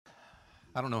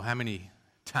I don't know how many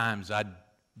times I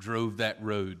drove that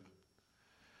road,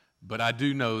 but I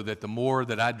do know that the more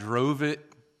that I drove it,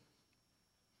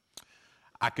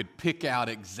 I could pick out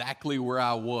exactly where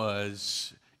I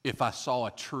was if I saw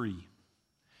a tree,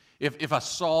 if I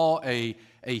saw a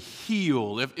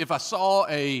hill, if I saw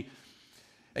a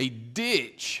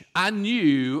ditch. I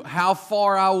knew how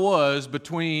far I was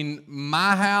between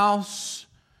my house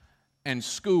and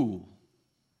school.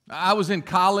 I was in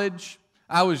college.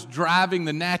 I was driving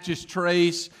the Natchez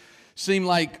Trace, seemed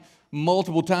like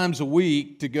multiple times a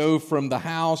week, to go from the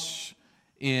house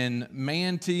in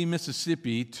Manatee,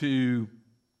 Mississippi to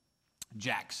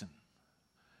Jackson.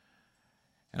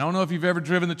 And I don't know if you've ever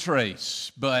driven the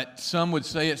Trace, but some would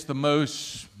say it's the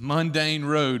most mundane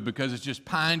road because it's just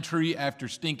pine tree after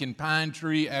stinking pine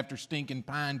tree after stinking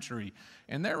pine tree.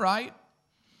 And they're right.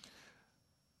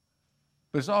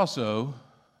 But it's also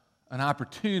an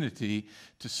opportunity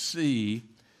to see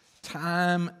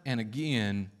time and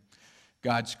again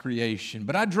God's creation.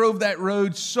 But I drove that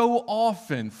road so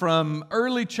often from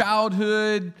early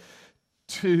childhood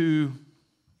to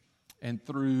and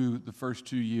through the first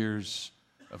 2 years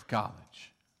of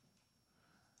college.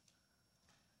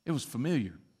 It was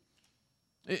familiar.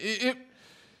 It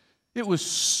was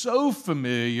so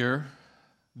familiar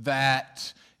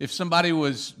that if somebody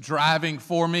was driving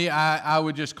for me, I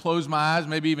would just close my eyes,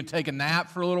 maybe even take a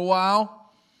nap for a little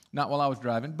while. Not while I was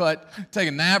driving, but take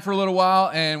a nap for a little while,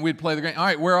 and we'd play the game. All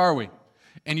right, where are we?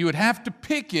 And you would have to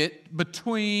pick it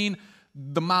between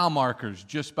the mile markers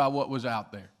just by what was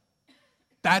out there.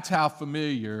 That's how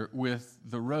familiar with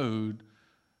the road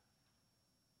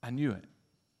I knew it.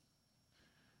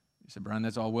 You said, Brian,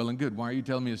 that's all well and good. Why are you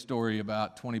telling me a story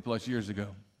about 20 plus years ago?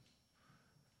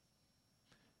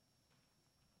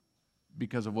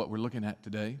 Because of what we're looking at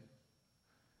today.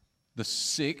 The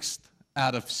 6th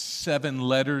out of 7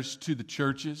 letters to the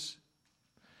churches.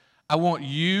 I want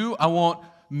you, I want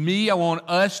me, I want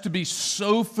us to be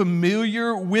so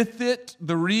familiar with it.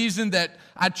 The reason that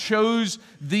I chose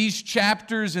these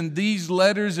chapters and these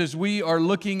letters as we are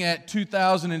looking at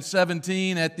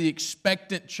 2017 at the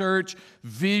Expectant Church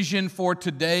vision for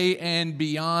today and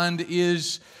beyond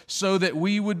is so that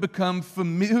we would become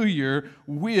familiar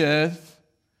with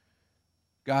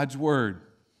God's Word.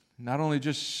 Not only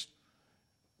just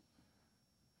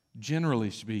generally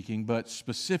speaking, but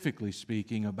specifically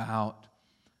speaking about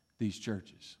these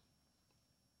churches.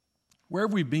 Where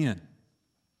have we been?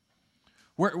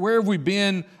 Where have we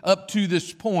been up to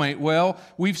this point? Well,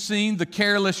 we've seen the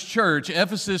careless church.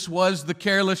 Ephesus was the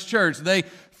careless church. They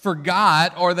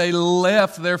forgot or they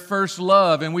left their first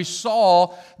love. And we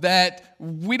saw that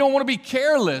we don't want to be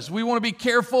careless. We want to be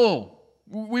careful.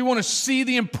 We want to see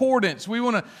the importance. We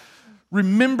want to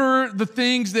remember the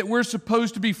things that we're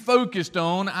supposed to be focused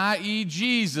on, i.e.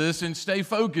 Jesus, and stay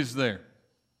focused there.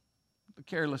 The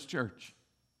careless church.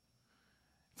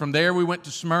 From there we went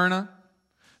to Smyrna.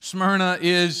 Smyrna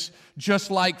is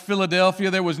just like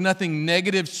Philadelphia. There was nothing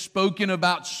negative spoken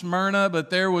about Smyrna, but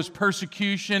there was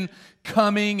persecution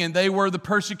coming, and they were the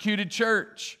persecuted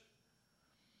church.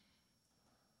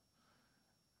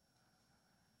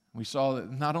 We saw that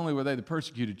not only were they the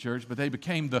persecuted church, but they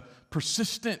became the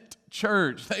persistent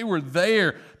church. They were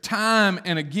there time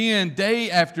and again,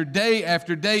 day after day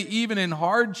after day, even in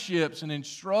hardships and in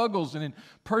struggles and in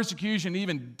persecution,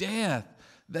 even death.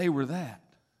 They were that.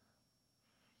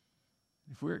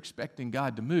 If we're expecting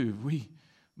God to move, we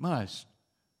must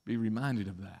be reminded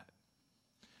of that.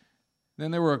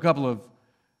 Then there were a couple of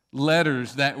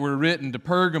letters that were written to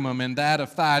Pergamum and that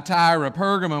of Thyatira.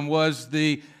 Pergamum was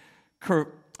the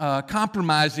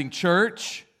compromising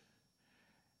church.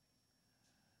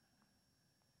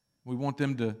 We want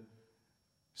them to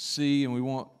see, and we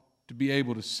want to be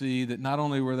able to see that not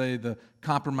only were they the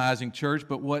compromising church,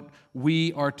 but what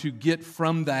we are to get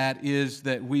from that is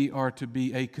that we are to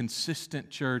be a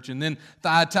consistent church. And then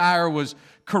Thyatira was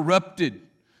corrupted.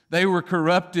 They were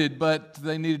corrupted, but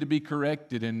they needed to be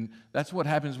corrected. And that's what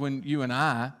happens when you and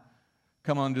I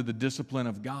come under the discipline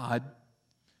of God.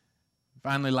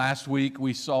 Finally, last week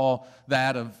we saw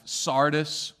that of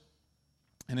Sardis.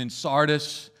 And in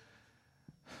Sardis,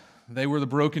 they were the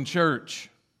broken church.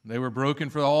 They were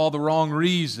broken for all the wrong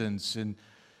reasons. And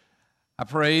I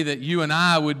pray that you and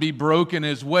I would be broken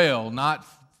as well. Not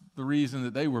the reason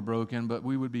that they were broken, but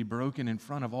we would be broken in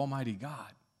front of Almighty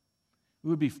God. We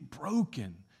would be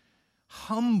broken,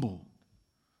 humbled.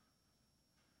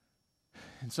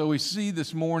 And so we see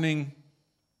this morning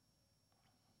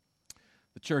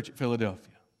the church at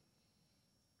Philadelphia.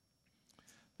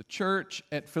 The church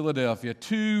at Philadelphia.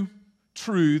 2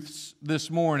 truths this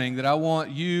morning that I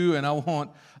want you and I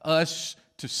want us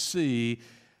to see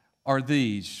are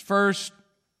these. First,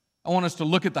 I want us to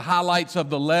look at the highlights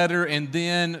of the letter, and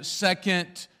then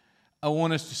second, I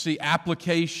want us to see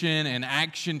application and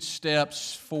action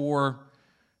steps for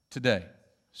today.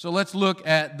 So let's look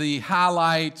at the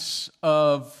highlights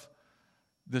of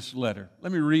this letter.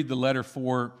 Let me read the letter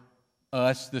for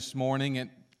us this morning,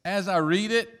 and as I read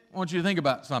it, I want you to think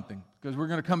about something, because we're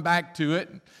going to come back to it.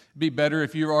 It'd be better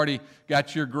if you've already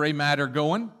got your gray matter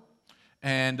going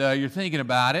and you're thinking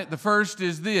about it. The first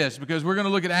is this, because we're going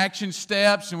to look at action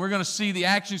steps, and we're going to see the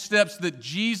action steps that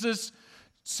Jesus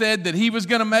said that he was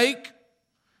going to make.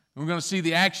 We're going to see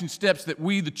the action steps that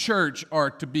we, the church, are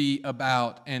to be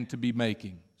about and to be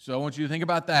making. So I want you to think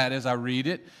about that as I read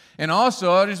it. And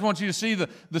also, I just want you to see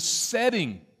the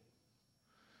setting,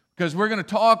 because we're going to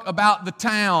talk about the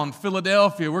town,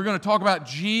 Philadelphia. We're going to talk about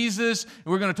Jesus, and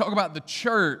we're going to talk about the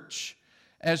church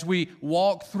as we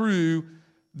walk through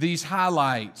these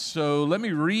highlights. So let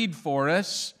me read for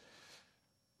us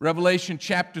Revelation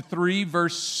chapter 3,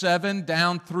 verse 7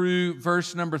 down through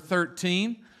verse number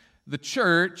 13. The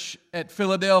church at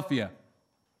Philadelphia.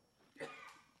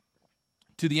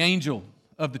 To the angel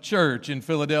of the church in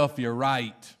Philadelphia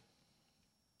write,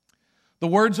 the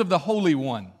words of the Holy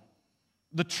One,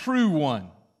 the true one,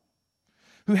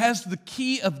 who has the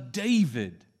key of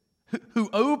David, who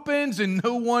opens and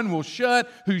no one will shut,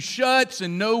 who shuts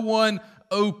and no one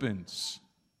opens.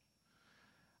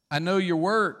 I know your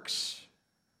works.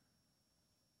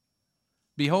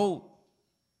 Behold,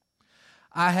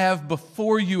 I have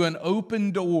before you an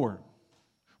open door,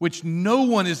 which no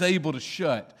one is able to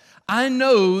shut. I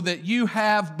know that you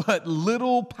have but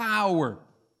little power,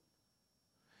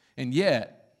 and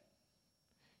yet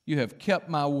you have kept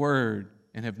my word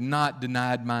and have not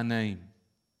denied my name.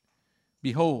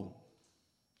 Behold,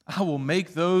 I will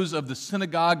make those of the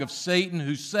synagogue of Satan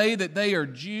who say that they are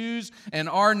Jews and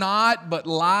are not, but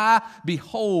lie.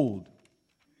 Behold,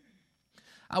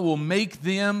 I will make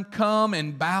them come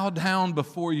and bow down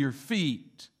before your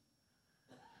feet,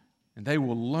 and they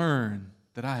will learn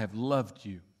that I have loved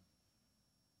you.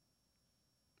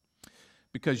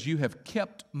 Because you have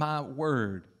kept my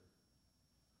word.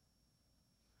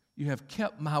 You have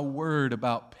kept my word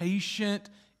about patient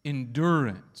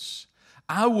endurance.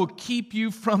 I will keep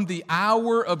you from the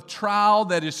hour of trial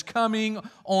that is coming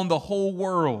on the whole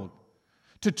world,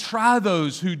 to try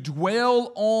those who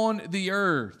dwell on the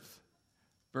earth.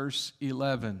 Verse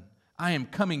 11, I am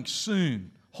coming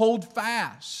soon. Hold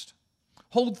fast.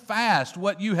 Hold fast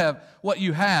what you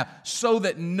have, so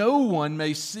that no one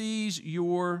may seize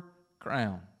your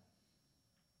crown.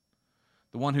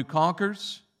 The one who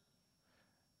conquers,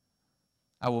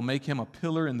 I will make him a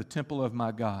pillar in the temple of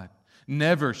my God.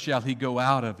 Never shall he go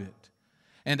out of it.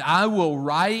 And I will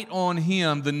write on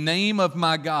him the name of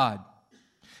my God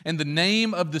and the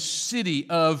name of the city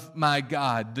of my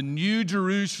God, the new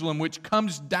Jerusalem, which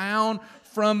comes down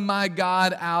from my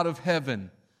God out of heaven,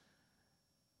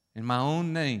 and my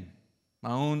own name,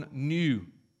 my own new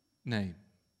name.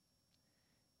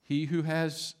 He who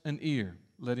has an ear,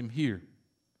 let him hear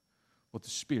what the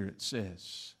Spirit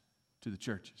says to the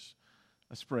churches.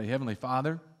 Let's pray. Heavenly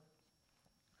Father,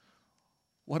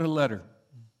 what a letter.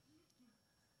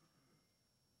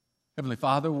 Heavenly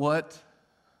Father, what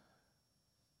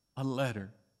a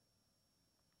letter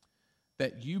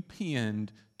that you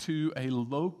penned to a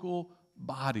local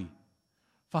body.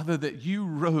 Father, that you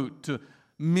wrote to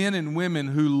men and women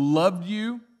who loved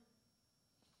you,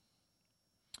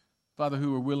 Father,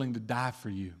 who were willing to die for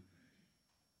you.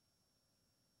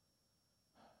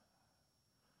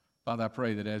 Father, I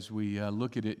pray that as we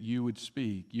look at it, you would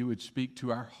speak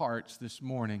to our hearts this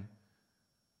morning.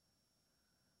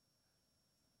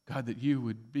 God, that you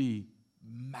would be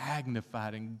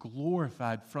magnified and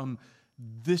glorified from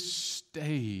this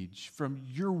stage, from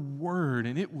your word,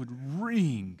 and it would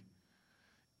ring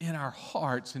in our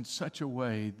hearts in such a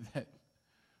way that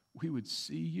we would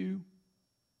see you.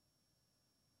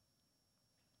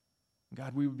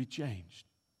 God, we would be changed.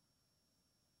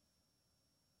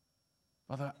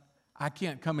 Father, I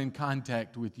can't come in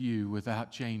contact with you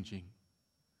without changing.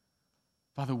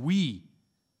 Father, we,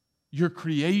 your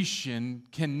creation,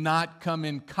 cannot come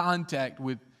in contact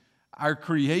with our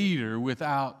Creator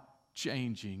without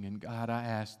changing. And God, I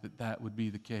ask that that would be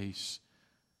the case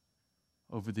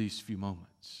over these few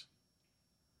moments.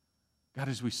 God,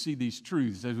 as we see these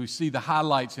truths, as we see the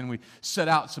highlights and we set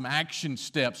out some action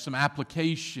steps, some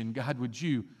application, God, would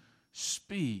you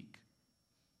speak?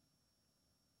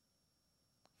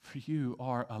 For you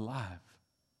are alive.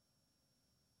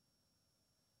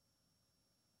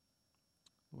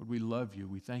 Lord, we love you.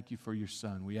 We thank you for your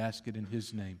Son. We ask it in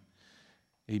his name.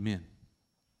 Amen.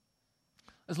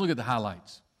 Let's look at the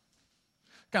highlights.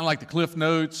 Kind of like the Cliff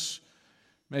Notes.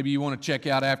 Maybe you want to check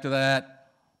out after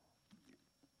that.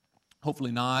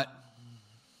 Hopefully not.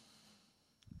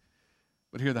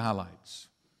 But here are the highlights.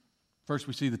 First,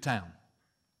 we see the town.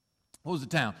 What was the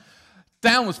town? The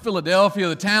town was Philadelphia.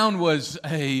 The town was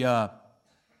a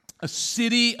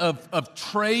city of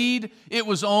trade. It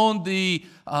was on the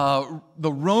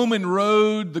Roman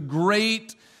road, the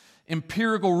great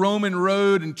empirical Roman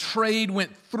road, and trade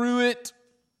went through it.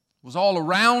 It was all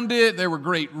around it. There were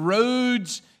great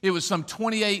roads. It was some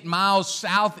 28 miles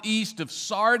southeast of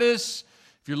Sardis.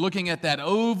 If you're looking at that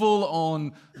oval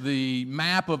on the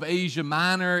map of Asia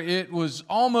Minor, it was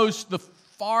almost the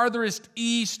farthest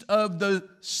east of the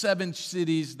 7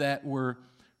 cities that were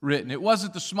written. It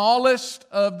wasn't the smallest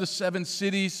of the 7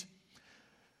 cities.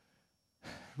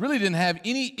 Really didn't have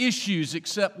any issues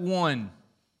except one.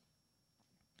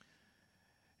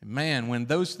 And man, when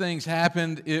those things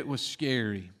happened, it was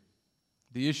scary.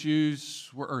 The issues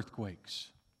were earthquakes.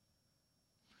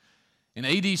 In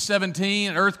AD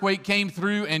 17, an earthquake came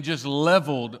through and just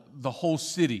leveled the whole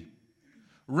city.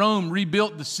 Rome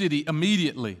rebuilt the city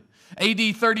immediately.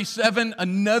 AD 37,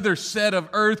 another set of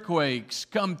earthquakes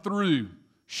come through,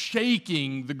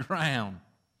 shaking the ground.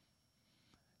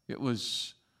 It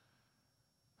was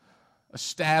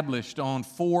established on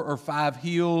 4 or 5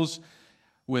 hills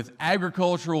with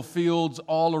agricultural fields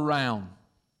all around.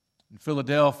 And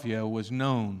Philadelphia was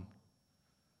known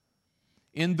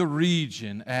in the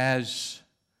region as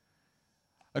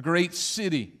a great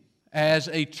city, as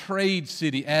a trade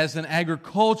city, as an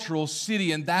agricultural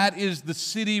city, and that is the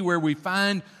city where we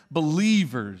find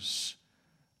believers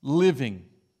living,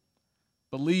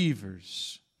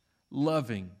 believers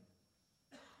loving,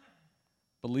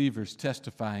 believers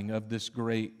testifying of this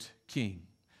great King.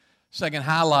 Second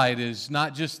highlight is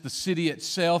not just the city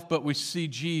itself, but we see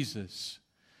Jesus.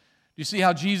 You see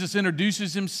how Jesus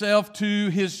introduces himself to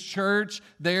his church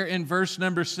there in verse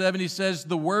number 7. He says,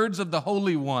 the words of the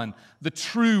Holy One, the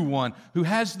true one, who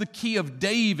has the key of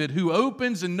David, who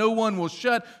opens and no one will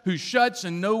shut, who shuts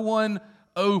and no one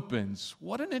opens.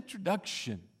 What an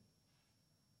introduction.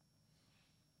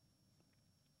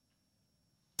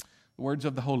 The words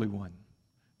of the Holy One.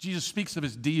 Jesus speaks of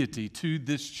his deity to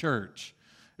this church.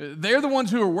 They're the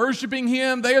ones who are worshiping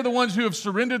him. They are the ones who have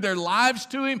surrendered their lives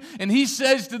to him. And he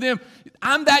says to them,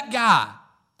 I'm that guy.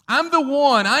 I'm the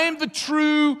one. I am the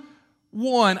true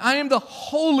one. I am the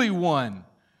Holy One.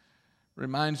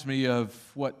 Reminds me of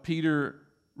what Peter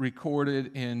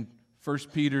recorded in 1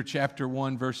 Peter chapter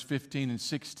 1, verse 15 and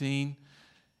 16.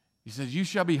 He says, you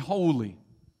shall be holy,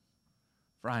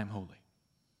 for I am holy.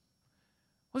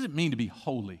 What does it mean to be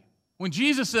holy? When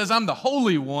Jesus says, I'm the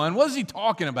Holy One, what is he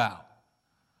talking about?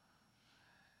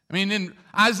 I mean, in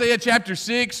Isaiah chapter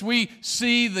 6, we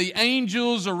see the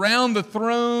angels around the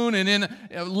throne, and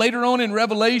later on in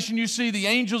Revelation, you see the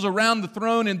angels around the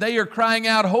throne, and they are crying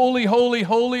out, holy, holy,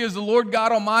 holy is the Lord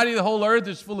God Almighty. The whole earth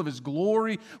is full of his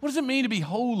glory. What does it mean to be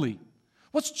holy?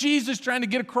 What's Jesus trying to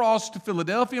get across to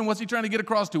Philadelphia, and what's he trying to get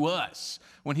across to us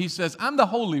when he says, I'm the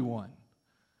Holy One?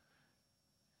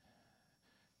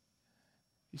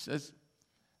 He says,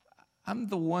 I'm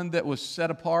the one that was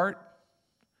set apart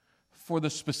for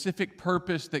the specific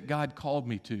purpose that God called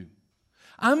me to.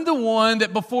 I'm the one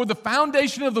that before the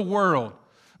foundation of the world,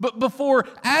 but before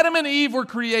Adam and Eve were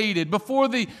created, before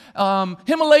the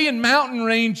Himalayan mountain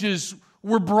ranges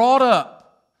were brought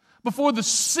up, before the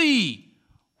sea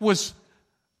was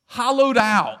hollowed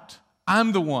out,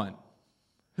 I'm the one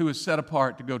who was set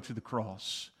apart to go to the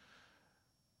cross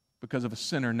because of a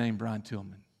sinner named Brian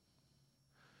Tillman,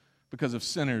 because of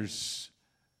sinners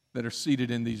that are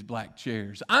seated in these black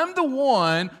chairs. I'm the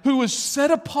one who was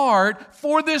set apart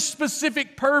for this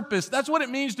specific purpose. That's what it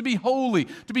means to be holy,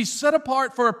 to be set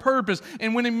apart for a purpose.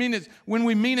 And when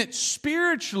we mean it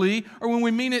spiritually, or when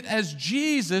we mean it as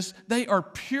Jesus, they are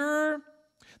pure,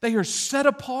 they are set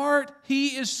apart.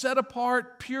 He is set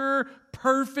apart, pure,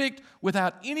 perfect,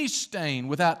 without any stain,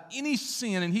 without any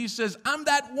sin. And he says, I'm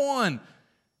that one.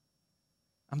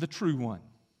 I'm the true one.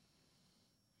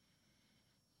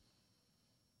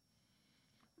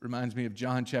 Reminds me of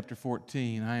John chapter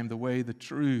 14. I am the way, the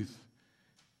truth,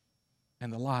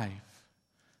 and the life.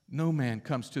 No man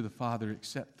comes to the Father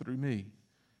except through me.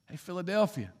 Hey,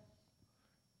 Philadelphia,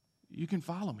 you can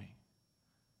follow me.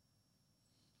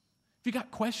 If you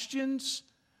got questions,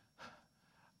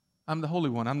 I'm the Holy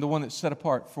One. I'm the one that's set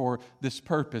apart for this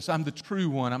purpose. I'm the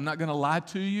true one. I'm not going to lie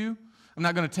to you. I'm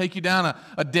not going to take you down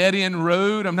a dead-end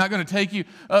road. I'm not going to take you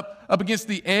up against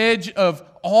the edge of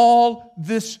all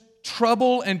this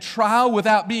trouble and trial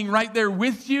without being right there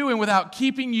with you and without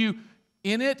keeping you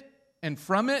in it and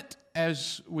from it,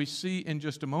 as we see in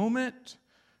just a moment.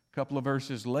 A couple of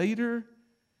verses later,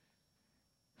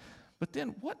 But then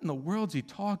what in the world is he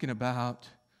talking about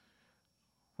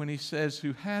when he says,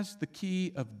 who has the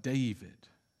key of David?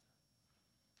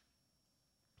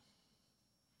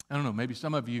 I don't know, maybe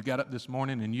some of you got up this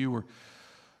morning and you were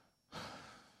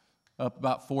up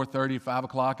about 4:30, 5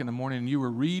 o'clock in the morning, and you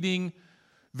were reading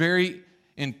very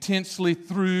intensely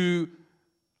through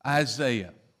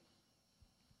Isaiah.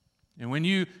 And when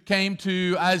you came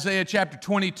to Isaiah chapter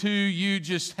 22, you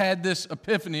just had this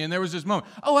epiphany, and there was this moment.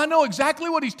 Oh, I know exactly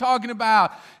what he's talking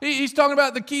about. He's talking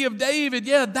about the key of David.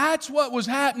 Yeah, that's what was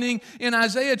happening in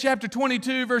Isaiah chapter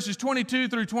 22, verses 22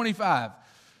 through 25.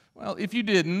 Well, if you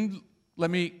didn't,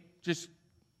 let me just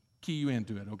key you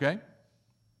into it, okay?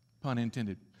 Pun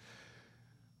intended.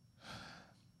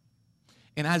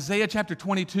 In Isaiah chapter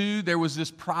 22, there was this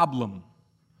problem.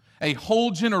 A whole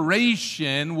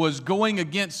generation was going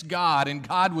against God, and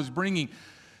God was bringing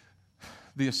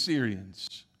the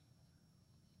Assyrians.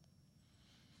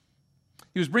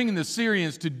 He was bringing the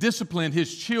Assyrians to discipline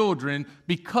His children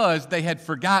because they had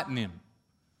forgotten Him.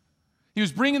 He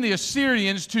was bringing the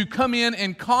Assyrians to come in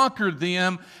and conquer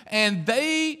them, and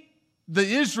the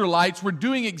Israelites, were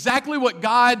doing exactly what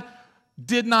God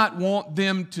did not want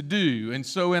them to do. And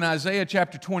so in Isaiah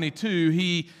chapter 22,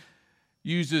 He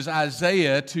uses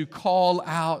Isaiah to call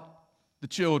out the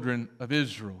children of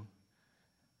Israel.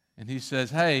 And he says,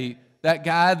 hey, that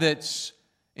guy that's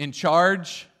in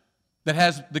charge, that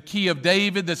has the key of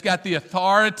David, that's got the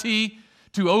authority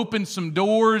to open some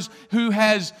doors, who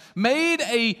has made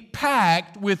a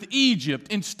pact with Egypt,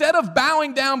 instead of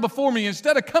bowing down before me,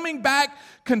 instead of coming back,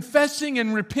 confessing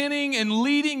and repenting and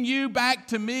leading you back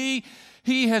to me,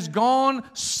 he has gone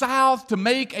south to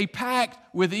make a pact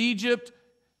with Egypt.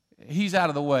 He's out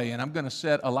of the way, and I'm going to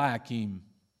set Eliakim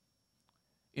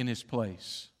in his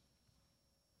place.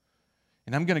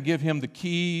 And I'm going to give him the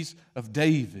keys of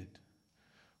David.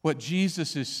 What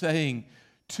Jesus is saying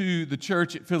to the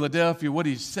church at Philadelphia, what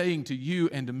He's saying to you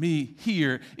and to me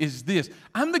here is this.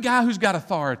 I'm the guy who's got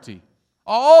authority.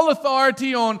 All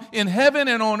authority in heaven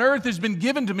and on earth has been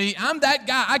given to me. I'm that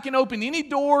guy. I can open any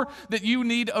door that you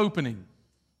need opening.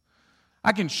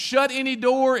 I can shut any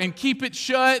door and keep it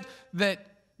shut that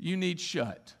you need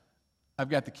shut. I've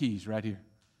got the keys right here.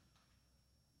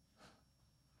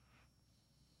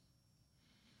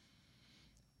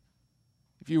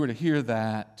 If you were to hear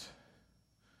that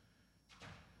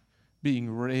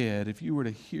being read, if you were to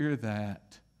hear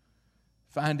that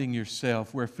finding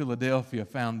yourself where Philadelphia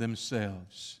found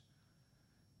themselves,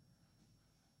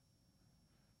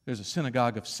 there's a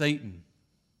synagogue of Satan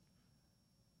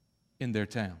in their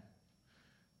town.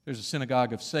 There's a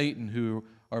synagogue of Satan who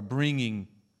are bringing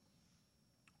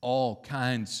all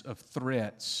kinds of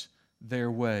threats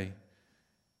their way.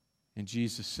 And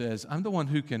Jesus says, I'm the one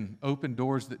who can open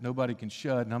doors that nobody can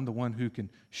shut, and I'm the one who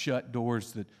can shut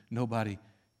doors that nobody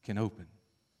can open.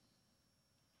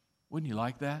 Wouldn't you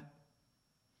like that?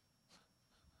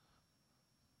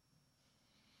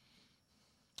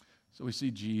 So we see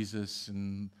Jesus,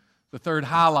 and the third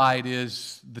highlight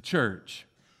is the church.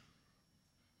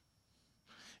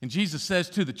 And Jesus says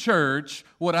to the church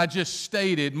what I just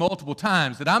stated multiple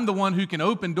times, that I'm the one who can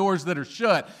open doors that are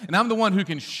shut, and I'm the one who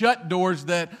can shut doors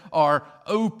that are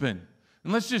open.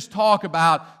 And let's just talk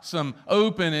about some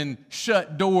open and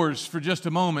shut doors for just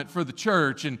a moment for the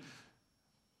church, and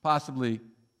possibly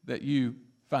that you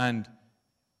find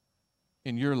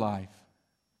in your life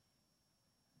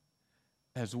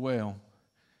as well.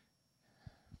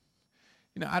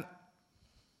 You know,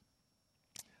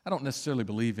 I don't necessarily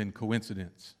believe in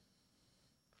coincidence.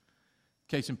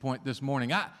 Case in point this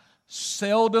morning, I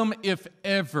seldom, if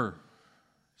ever,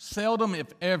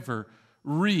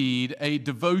 read a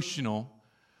devotional,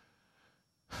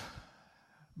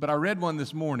 but I read one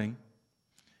this morning,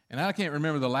 and I can't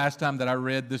remember the last time that I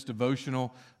read this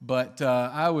devotional, but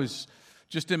I was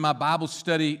just in my Bible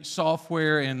study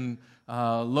software in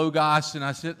Logos, and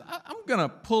I said, I'm going to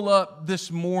pull up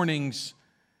this morning's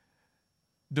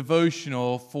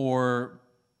devotional for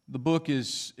the book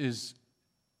is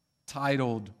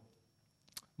titled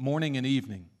Morning and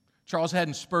Evening. Charles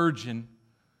Haddon Spurgeon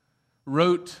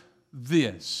wrote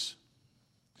this.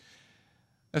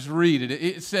 Let's read it.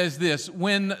 It says this: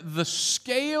 when the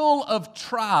scale of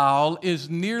trial is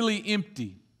nearly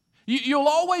empty, you'll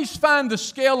always find the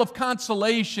scale of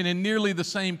consolation in nearly the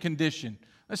same condition.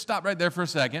 Let's stop right there for a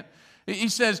second. He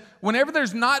says, whenever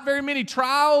there's not very many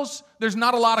trials, there's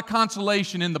not a lot of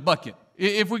consolation in the bucket.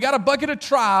 If we got a bucket of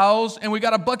trials and we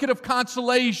got a bucket of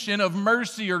consolation, of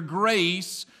mercy or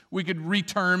grace, we could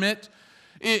reterm it.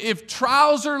 If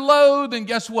trials are low, then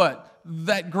guess what?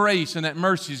 That grace and that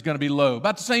mercy is going to be low.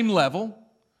 About the same level,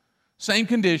 same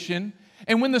condition.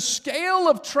 And when the scale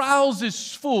of trials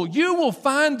is full, you will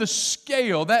find the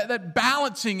scale, that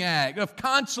balancing act of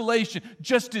consolation,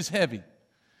 just as heavy.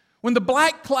 When the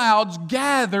black clouds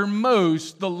gather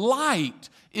most, the light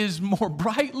is more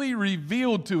brightly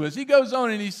revealed to us. He goes on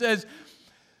and he says,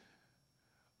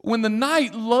 when the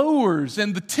night lowers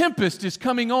and the tempest is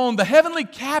coming on, the heavenly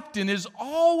captain is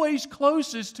always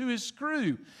closest to his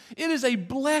crew. It is a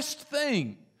blessed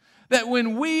thing that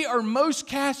when we are most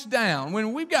cast down,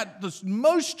 when we've got the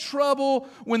most trouble,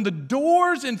 when the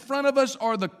doors in front of us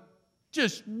are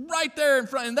just right there in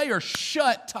front and they are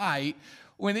shut tight,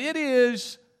 when it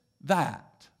is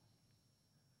that,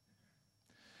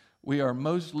 we are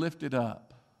most lifted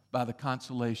up by the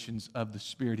consolations of the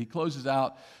Spirit. He closes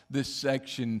out this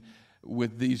section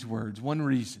with these words. One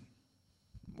reason.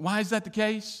 Why is that the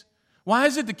case? Why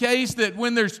is it the case that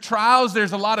when there's trials,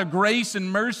 there's a lot of grace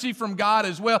and mercy from God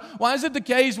as well? Why is it the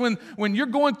case when you're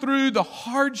going through the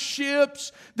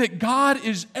hardships that God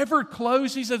is ever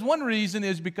close? He says one reason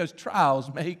is because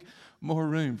trials make more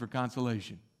room for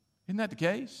consolation. Isn't that the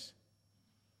case?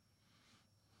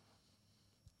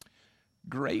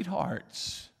 Great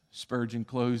hearts, Spurgeon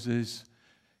closes,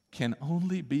 can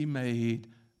only be made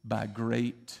by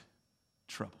great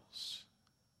troubles.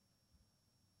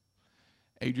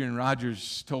 Adrian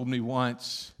Rogers told me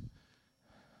once,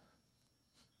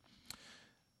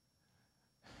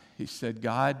 he said,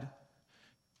 God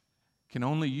can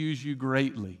only use you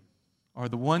greatly, or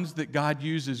the ones that God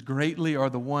uses greatly are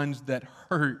the ones that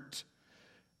hurt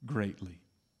greatly.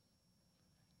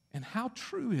 And how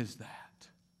true is that?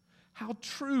 How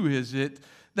true is it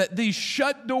that these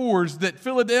shut doors that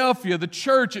Philadelphia, the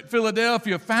church at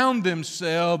Philadelphia, found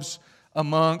themselves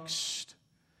amongst,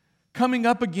 coming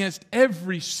up against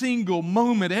every single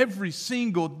moment, every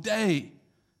single day?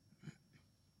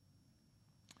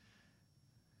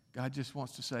 God just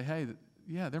wants to say, hey,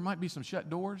 yeah, there might be some shut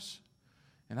doors.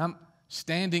 And I'm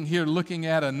standing here looking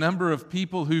at a number of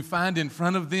people who find in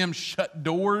front of them shut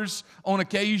doors on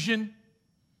occasion.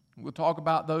 We'll talk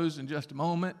about those in just a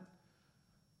moment.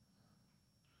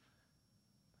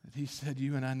 He said,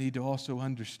 you and I need to also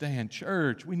understand,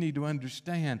 church, we need to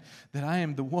understand that I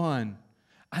am the one.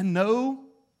 I know,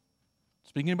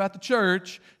 speaking about the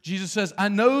church, Jesus says, I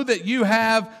know that you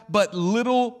have but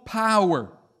little power.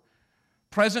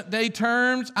 Present day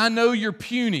terms, I know you're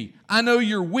puny. I know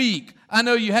you're weak. I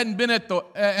know you hadn't been at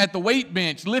the weight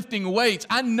bench lifting weights.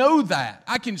 I know that.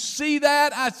 I can see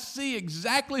that. I see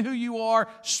exactly who you are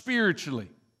spiritually.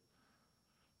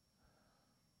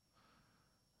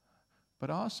 But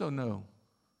I also know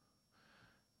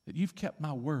that you've kept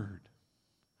my word.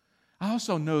 I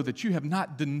also know that you have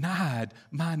not denied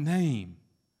my name.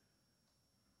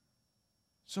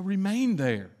 So remain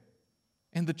there.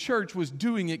 And the church was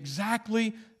doing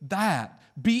exactly that.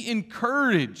 Be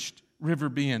encouraged,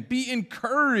 Riverbend. Be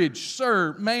encouraged,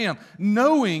 sir, ma'am,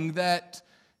 knowing that,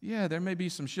 yeah, there may be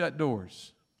some shut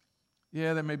doors.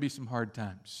 Yeah, there may be some hard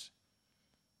times.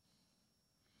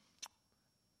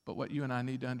 But what you and I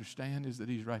need to understand is that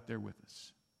He's right there with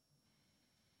us.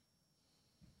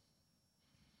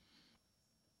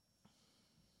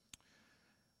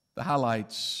 The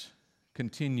highlights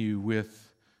continue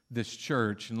with this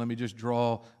church, and let me just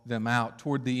draw them out.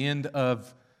 Toward the end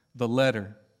of the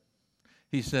letter,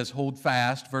 he says, hold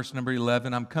fast, verse number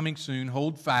 11, I'm coming soon,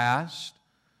 hold fast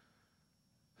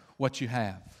what you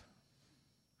have,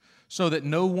 so that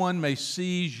no one may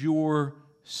seize your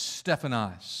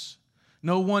Stephanos.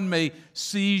 No one may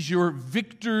seize your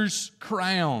victor's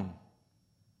crown.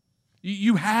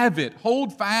 You have it.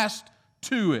 Hold fast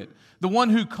to it. The one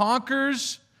who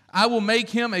conquers, I will make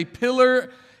him a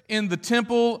pillar in the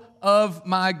temple of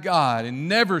my God, and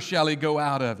never shall he go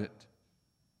out of it.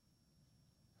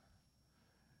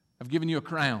 I've given you a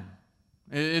crown.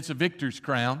 It's a victor's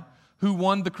crown. Who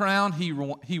won the crown? He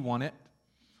won it.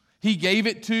 He gave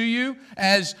it to you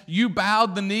as you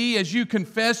bowed the knee, as you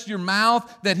confessed your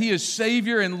mouth that He is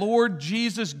Savior and Lord.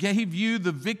 Jesus gave you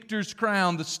the victor's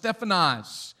crown. The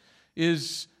Stephanos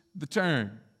is the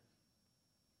term.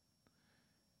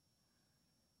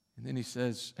 And then he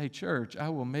says, hey, church, I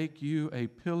will make you a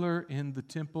pillar in the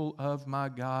temple of my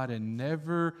God, and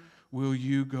never will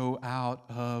you go out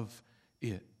of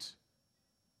it.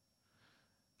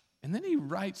 And then he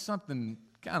writes something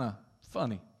kind of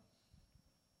funny.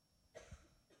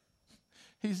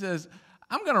 He says,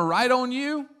 I'm going to write on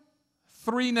you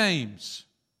 3 names.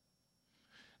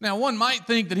 Now, one might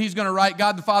think that he's going to write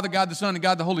God the Father, God the Son, and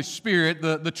God the Holy Spirit,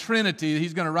 the Trinity.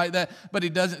 He's going to write that, but he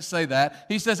doesn't say that.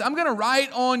 He says, I'm going to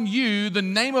write on you the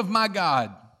name of my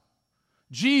God.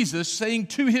 Jesus saying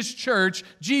to His church,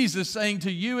 Jesus saying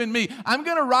to you and me, I'm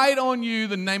going to write on you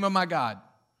the name of my God.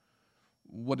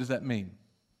 What does that mean?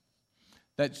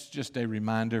 That's just a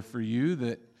reminder for you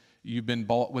that you've been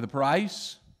bought with a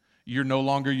price. You're no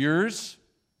longer yours.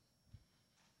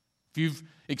 If you've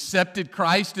accepted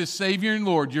Christ as Savior and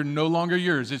Lord, you're no longer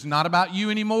yours. It's not about you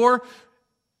anymore.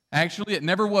 Actually, it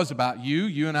never was about you.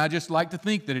 You and I just like to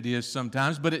think that it is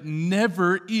sometimes, but it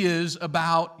never is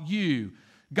about you.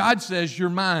 God says, you're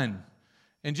mine.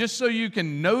 And just so you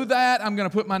can know that, I'm going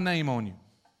to put my name on you.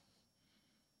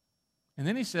 And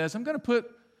then he says, I'm going to put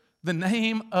the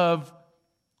name of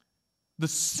the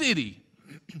city,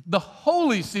 the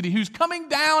holy city who's coming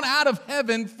down out of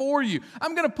heaven for you.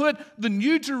 I'm going to put the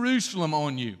New Jerusalem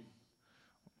on you.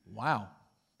 Wow.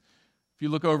 If you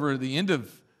look over at the end of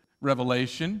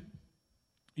Revelation,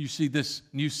 you see this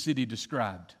new city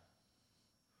described.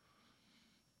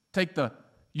 Take the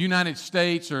United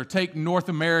States, or take North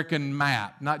American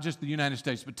map, not just the United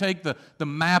States, but take the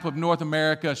map of North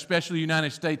America, especially the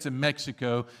United States and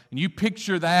Mexico, and you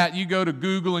picture that, you go to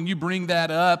Google and you bring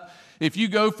that up. If you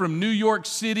go from New York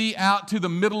City out to the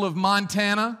middle of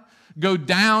Montana, go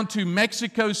down to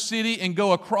Mexico City and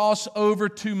go across over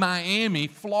to Miami,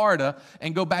 Florida,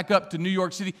 and go back up to New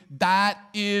York City, that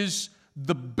is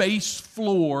the base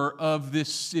floor of this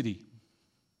city.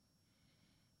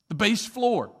 The base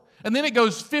floor. And then it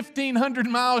goes 1,500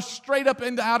 miles straight up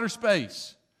into outer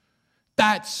space.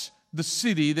 That's the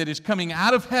city that is coming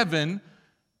out of heaven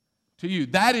to you.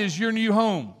 That is your new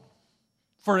home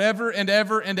forever and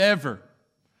ever and ever.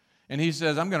 And he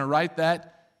says, I'm going to write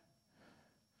that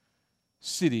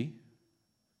city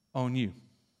on you.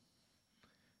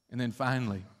 And then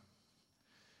finally,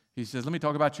 he says, let me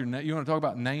talk about your name. You want to talk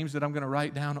about names that I'm going to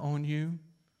write down on you?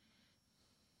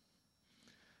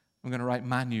 I'm going to write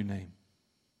my new name.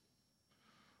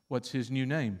 What's his new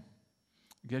name?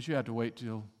 I guess you have to wait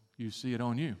till you see it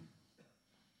on you.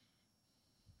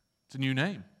 It's a new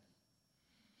name.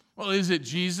 Well, is it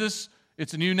Jesus?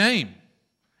 It's a new name.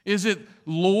 Is it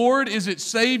Lord? Is it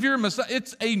Savior? Messiah?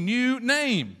 It's a new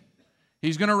name.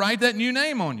 He's going to write that new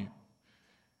name on you.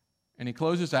 And he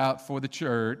closes out for the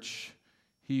church,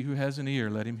 he who has an ear,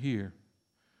 let him hear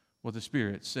what the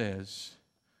Spirit says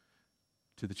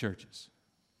to the churches.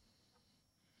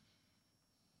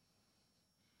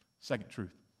 Second truth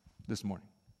this morning.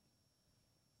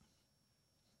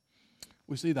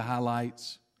 We see the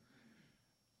highlights.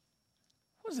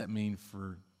 What does that mean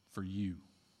for you?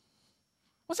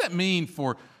 What does that mean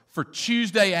for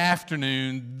Tuesday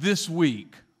afternoon this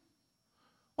week?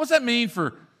 What does that mean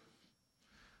for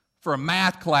a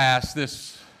math class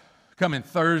this coming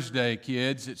Thursday,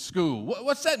 kids, at school?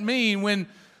 What's that mean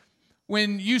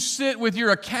when you sit with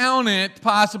your accountant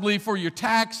possibly for your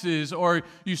taxes, or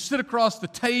you sit across the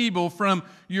table from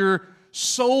your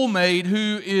soulmate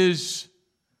who is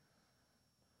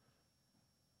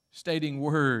stating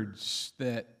words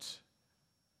that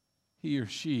he or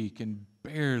she can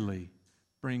barely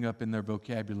bring up in their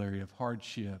vocabulary, of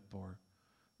hardship or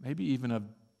maybe even of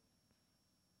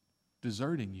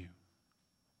deserting you?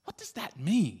 What does that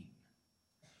mean?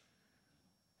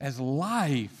 As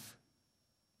life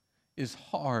is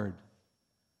hard.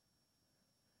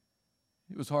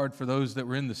 It was hard for those that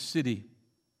were in the city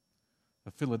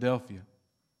of Philadelphia.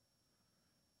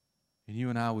 And you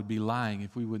and I would be lying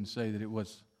if we wouldn't say that it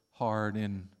was hard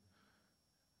in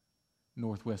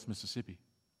Northwest Mississippi.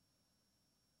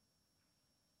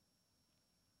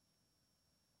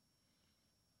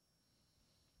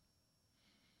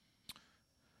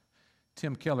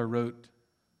 Tim Keller wrote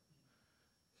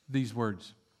these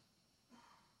words.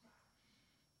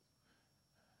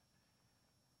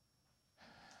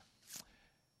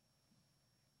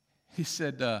 He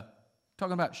said,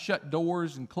 talking about shut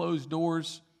doors and closed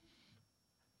doors,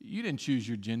 you didn't choose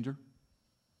your gender.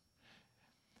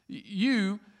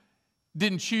 You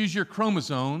didn't choose your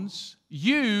chromosomes.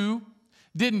 You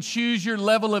didn't choose your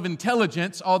level of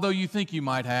intelligence, although you think you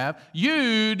might have.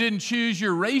 You didn't choose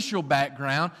your racial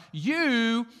background.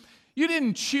 You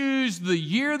didn't choose the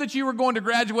year that you were going to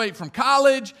graduate from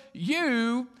college.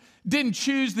 You didn't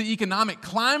choose the economic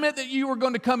climate that you were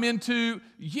going to come into.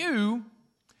 You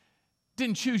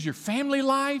didn't choose your family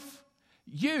life.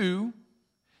 You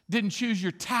didn't choose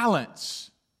your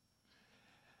talents.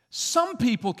 Some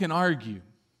people can argue.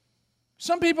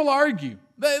 Some people argue.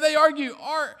 They argue,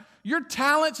 are your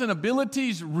talents and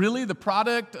abilities really the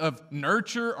product of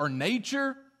nurture or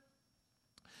nature?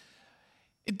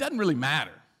 It doesn't really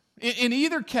matter. In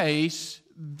either case,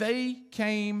 they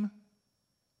came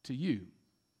to you.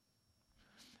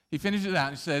 He finishes it out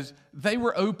and says, they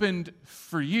were opened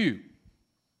for you.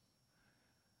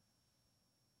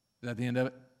 Is that the end of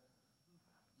it?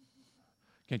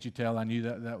 Can't you tell I knew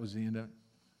that was the end of it?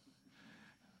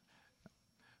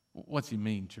 What's he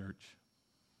mean, church?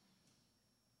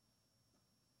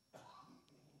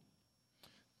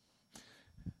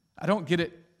 I don't get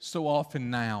it so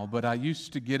often now, but I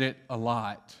used to get it a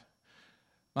lot.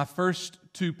 My first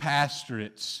 2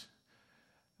 pastorates,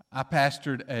 I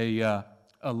pastored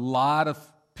a lot of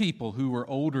people who were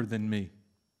older than me.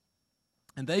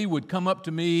 And they would come up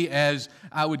to me as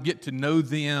I would get to know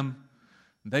them.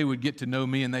 They would get to know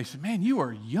me, and they said, "Man, you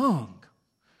are young.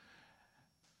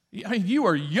 I mean, you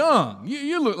are young.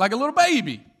 You look like a little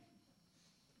baby."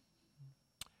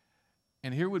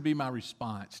 And here would be my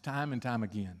response time and time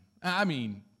again. I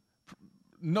mean,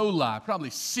 no lie, probably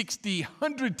 60,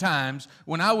 100 times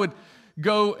when I would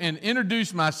go and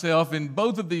introduce myself in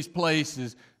both of these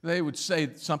places, they would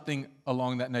say something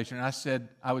along that nature. And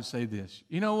I would say this: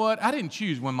 "You know what? I didn't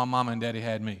choose when my mama and daddy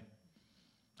had me.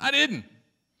 I didn't.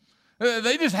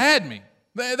 They just had me.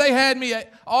 They had me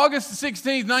August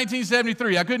 16th,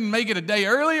 1973. I couldn't make it a day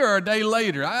earlier or a day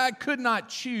later. I could not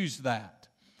choose that."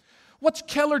 What's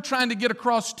Keller trying to get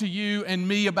across to you and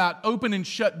me about open and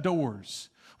shut doors?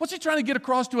 What's he trying to get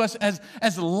across to us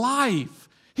as life?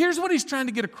 Here's what he's trying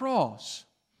to get across.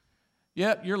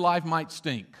 Yep, your life might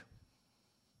stink.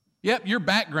 Yep, your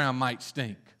background might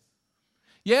stink.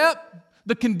 Yep,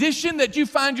 the condition that you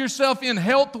find yourself in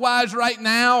health-wise right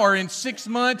now, or in 6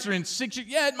 months, or in 6 years,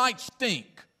 yeah, it might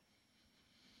stink.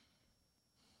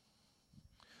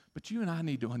 But you and I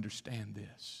need to understand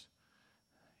this.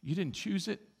 You didn't choose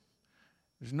it.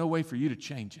 There's no way for you to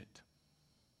change it.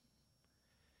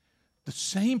 The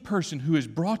same person who has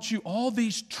brought you all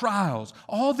these trials,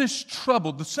 all this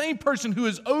trouble, the same person who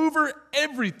is over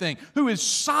everything, who is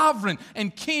sovereign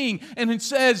and king, and it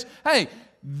says, "Hey,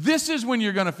 this is when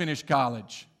you're going to finish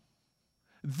college.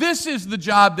 This is the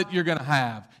job that you're going to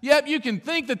have. Yep, you can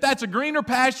think that that's a greener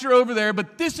pasture over there,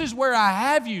 but this is where I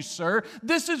have you, sir.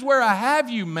 This is where I have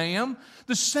you, ma'am."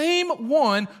 The same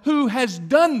one who has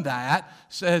done that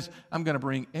says, "I'm going to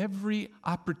bring every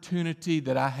opportunity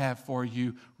that I have for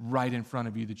you right in front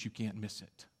of you that you can't miss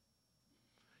it."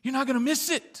 You're not going to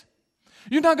miss it.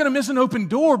 You're not going to miss an open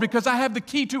door because I have the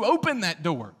key to open that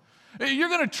door. You're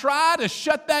going to try to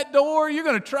shut that door. You're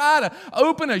going to try to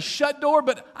open a shut door,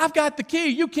 but I've got the key.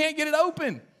 You can't get it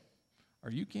open, or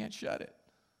you can't shut it.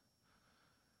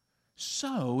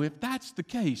 So if that's the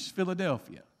case,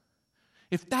 Philadelphia,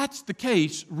 if that's the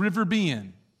case, River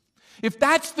Bend, if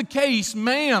that's the case,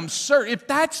 ma'am, sir, if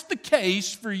that's the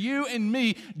case for you and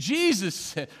me, Jesus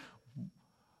said,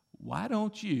 "Why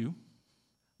don't you,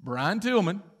 Brian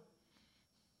Tillman,"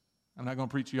 I'm not going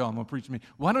to preach to y'all, I'm going to preach to me.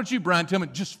 "Why don't you, Brian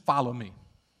Tillman, just follow me?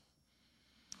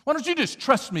 Why don't you just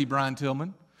trust me, Brian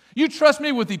Tillman? You trust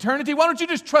me with eternity. Why don't you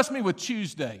just trust me with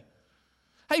Tuesday?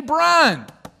 Hey, Brian,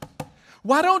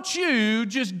 why don't you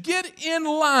just get in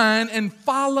line and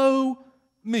follow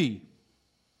me?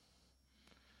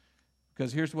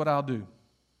 Because here's what I'll do.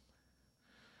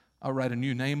 I'll write a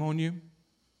new name on you.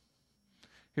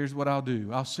 Here's what I'll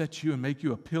do. I'll set you and make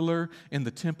you a pillar in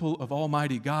the temple of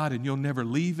Almighty God, and you'll never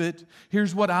leave it.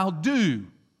 Here's what I'll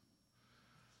do.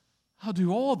 I'll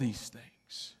do all these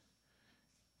things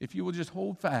if you will just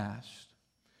hold fast,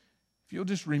 if you'll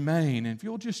just remain, and if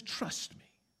you'll just trust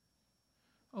me."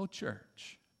 Oh,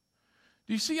 church.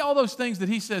 Do you see all those things that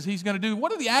he says he's going to do?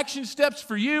 What are the action steps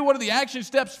for you? What are the action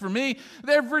steps for me?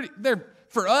 They're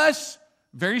for us,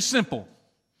 very simple.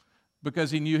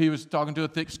 Because he knew he was talking to a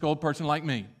thick-skulled person like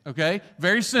me. Okay?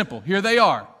 Very simple. Here they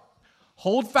are.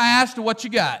 Hold fast to what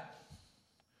you got.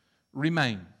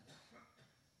 Remain.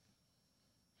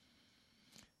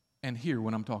 And hear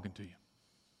when I'm talking to you.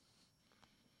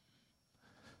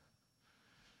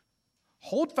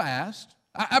 Hold fast.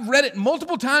 I've read it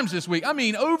multiple times this week. I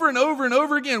mean, over and over and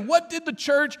over again. What did the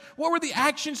church, what were the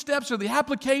action steps or the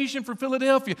application for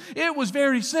Philadelphia? It was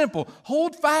very simple.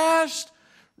 Hold fast,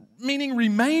 meaning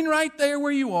remain right there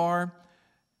where you are.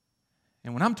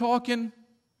 And when I'm talking,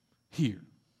 hear.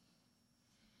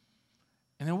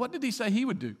 And then what did he say he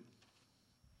would do?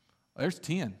 Well, there's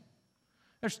 10.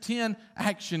 There's 10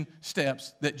 action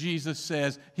steps that Jesus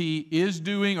says he is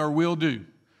doing or will do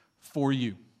for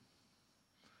you.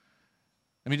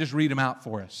 Let me just read them out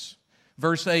for us.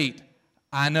 Verse 8,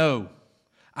 "I know.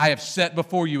 I have set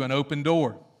before you an open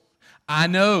door. I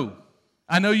know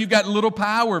you've got little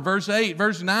power." Verse 8,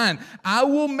 verse 9, "I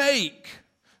will make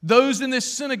those in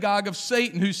this synagogue of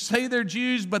Satan who say they're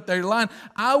Jews but they're lying,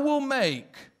 I will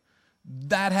make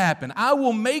that happen. I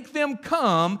will make them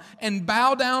come and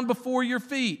bow down before your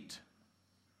feet.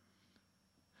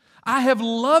 I have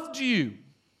loved you."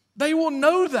 They will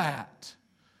know that.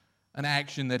 an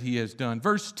action that he has done.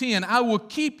 Verse 10, I will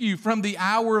keep you from the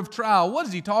hour of trial. What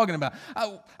is he talking about?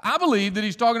 I believe that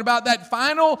he's talking about that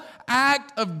final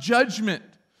act of judgment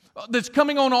that's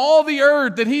coming on all the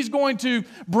earth that he's going to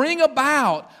bring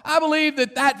about. I believe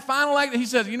that that final act, he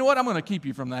says, you know what, I'm going to keep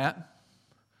you from that.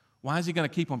 Why is he going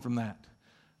to keep them from that?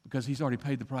 Because he's already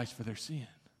paid the price for their sin.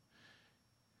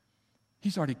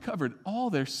 He's already covered all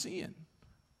their sin.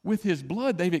 With his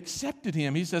blood, they've accepted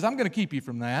him. He says, I'm going to keep you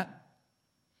from that.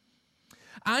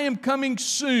 I am coming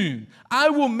soon. I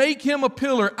will make him a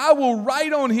pillar. I will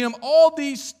write on him all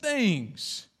these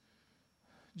things.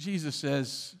 Jesus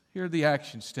says, here are the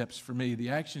action steps for me. The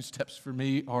action steps for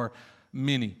me are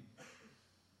many.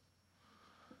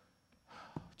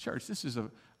 Church, this is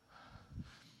a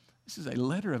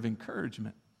letter of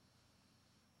encouragement.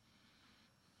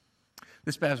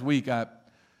 This past week, right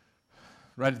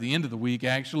at the end of the week,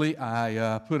 actually,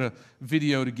 I put a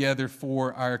video together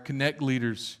for our Connect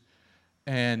leaders.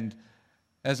 And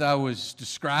as I was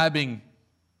describing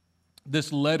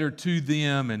this letter to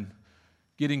them and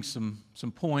getting some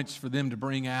points for them to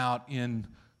bring out in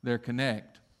their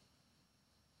Connect,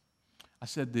 I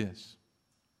said this.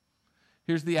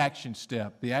 Here's the action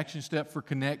step. The action step for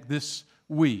Connect this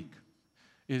week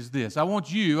is this. I want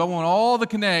all the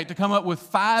Connect to come up with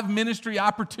 5 ministry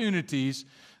opportunities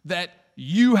that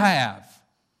you have.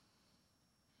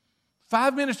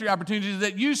 5 ministry opportunities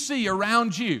that you see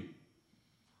around you.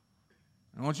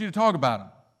 I want you to talk about them.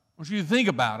 I want you to think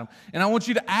about them. And I want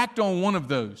you to act on one of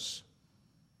those.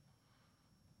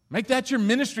 Make that your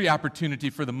ministry opportunity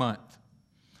for the month.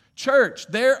 Church,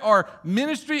 there are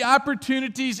ministry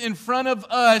opportunities in front of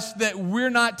us that we're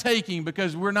not taking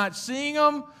because we're not seeing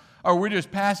them or we're just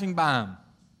passing by them.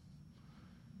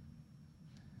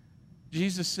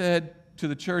 Jesus said to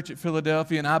the church at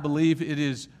Philadelphia, and I believe it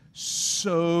is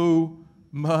so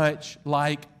much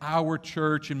like our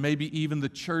church and maybe even the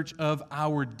church of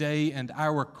our day and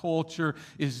our culture,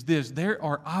 is this. There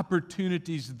are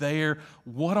opportunities there.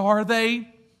 What are they?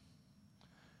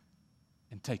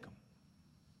 And take them.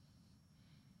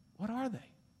 What are they?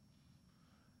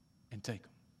 And take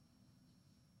them.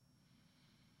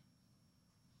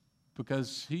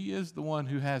 Because he is the one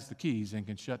who has the keys and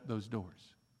can shut those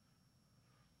doors.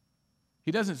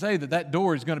 He doesn't say that that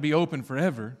door is going to be open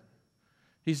forever.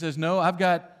 He says, no, I've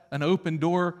got an open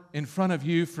door in front of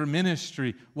you for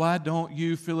ministry. Why don't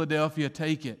you, Philadelphia,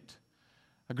 take it?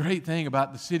 A great thing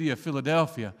about the city of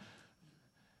Philadelphia,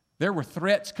 there were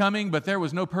threats coming, but there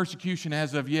was no persecution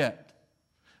as of yet.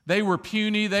 They were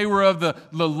puny. They were of the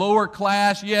lower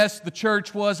class. Yes, the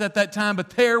church was at that time, but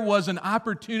there was an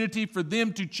opportunity for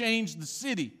them to change the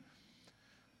city.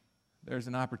 There's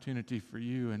an opportunity for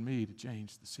you and me to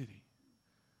change the city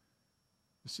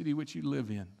which you live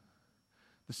in,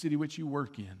 the city which you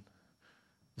work in,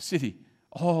 the city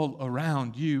all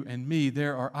around you and me.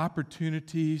 There are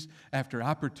opportunities after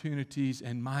opportunities,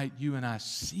 and might you and I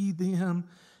see them,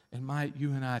 and might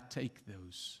you and I take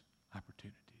those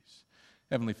opportunities.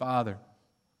 Heavenly Father,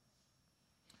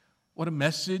 what a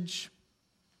message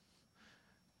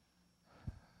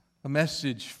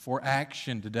for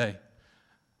action today.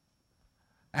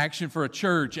 Action for a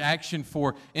church, action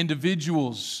for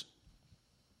individuals.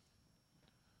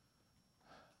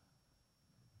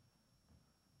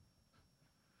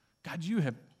 God, you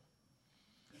have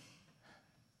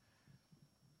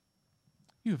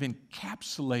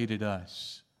encapsulated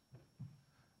us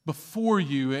before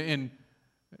you, and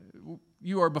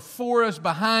you are before us,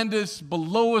 behind us,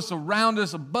 below us, around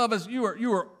us, above us. You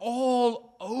are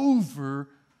all over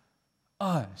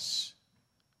us.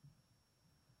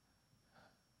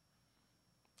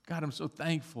 God, I'm so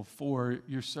thankful for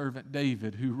your servant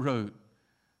David, who wrote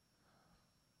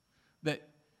that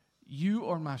you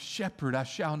are my shepherd, I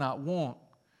shall not want.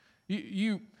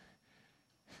 You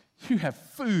have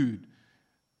food,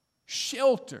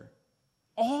 shelter,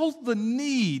 all the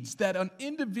needs that an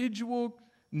individual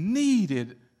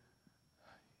needed,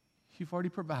 you've already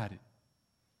provided.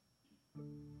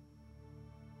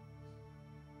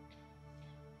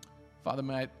 Father,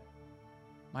 might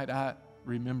I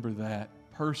remember that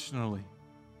personally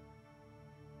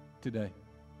today.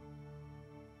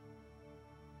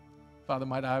 Father,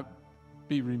 might I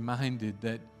be reminded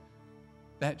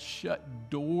that shut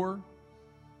door,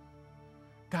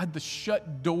 God, the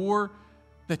shut door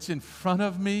that's in front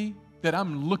of me, that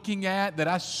I'm looking at, that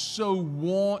I so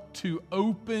want to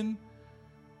open,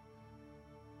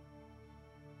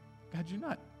 God, you're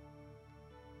not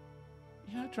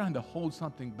trying to hold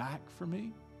something back from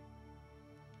me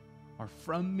or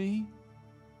from me.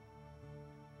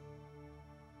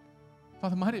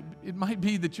 Father, it might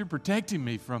be that you're protecting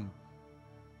me from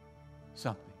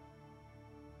something.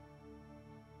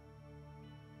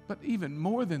 But even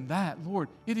more than that, Lord,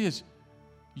 it is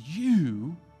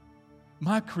you,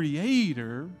 my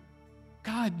Creator.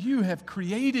 God, you have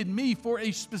created me for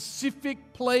a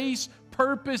specific place,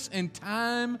 purpose, and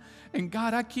time. And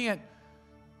God, I can't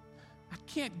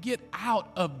get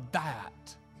out of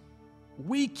that.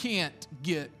 We can't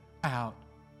get out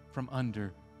from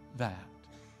under that.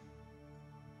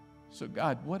 So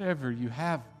God, whatever you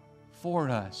have for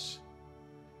us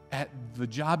at the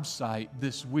job site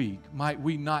this week, might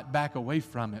we not back away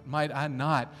from it? Might I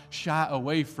not shy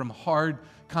away from hard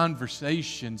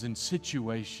conversations and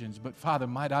situations? But Father,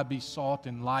 might I be salt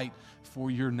and light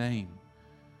for your name?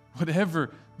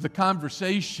 Whatever the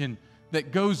conversation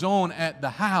that goes on at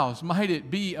the house, might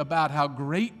it be about how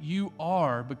great you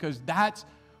are, because that's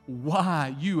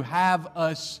why you have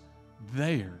us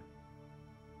there.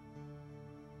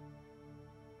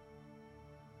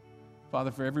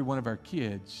 Father, for every one of our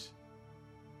kids,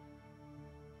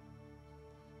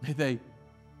 may they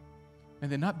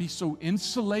not be so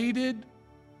insulated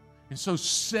and so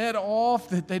set off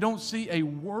that they don't see a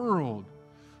world.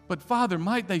 But Father,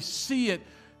 might they see it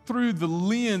through the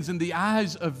lens and the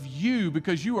eyes of you,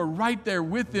 because you are right there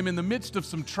with them in the midst of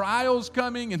some trials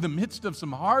coming, in the midst of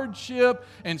some hardship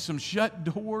and some shut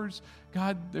doors.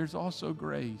 God, there's also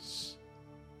grace.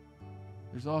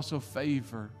 There's also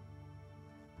favor.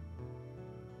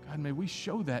 God, may we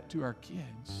show that to our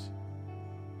kids.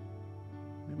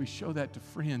 May we show that to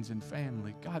friends and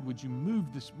family. God, would you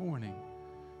move this morning?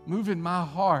 Move in my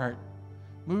heart.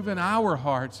 Move in our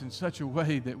hearts in such a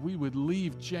way that we would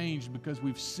leave changed, because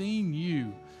we've seen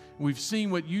you. We've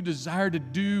seen what you desire to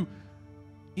do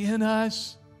in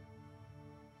us.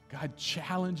 God,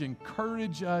 challenge,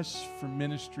 encourage us for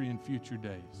ministry in future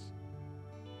days.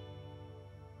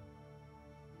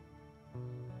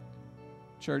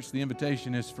 Church, the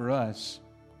invitation is for us.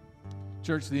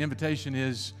 Church, the invitation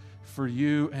is for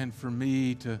you and for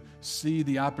me to see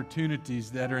the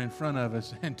opportunities that are in front of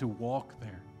us and to walk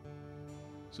there.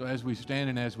 So as we stand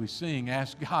and as we sing,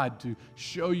 ask God to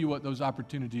show you what those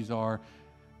opportunities are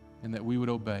and that we would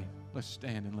obey. Let's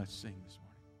stand and let's sing this morning.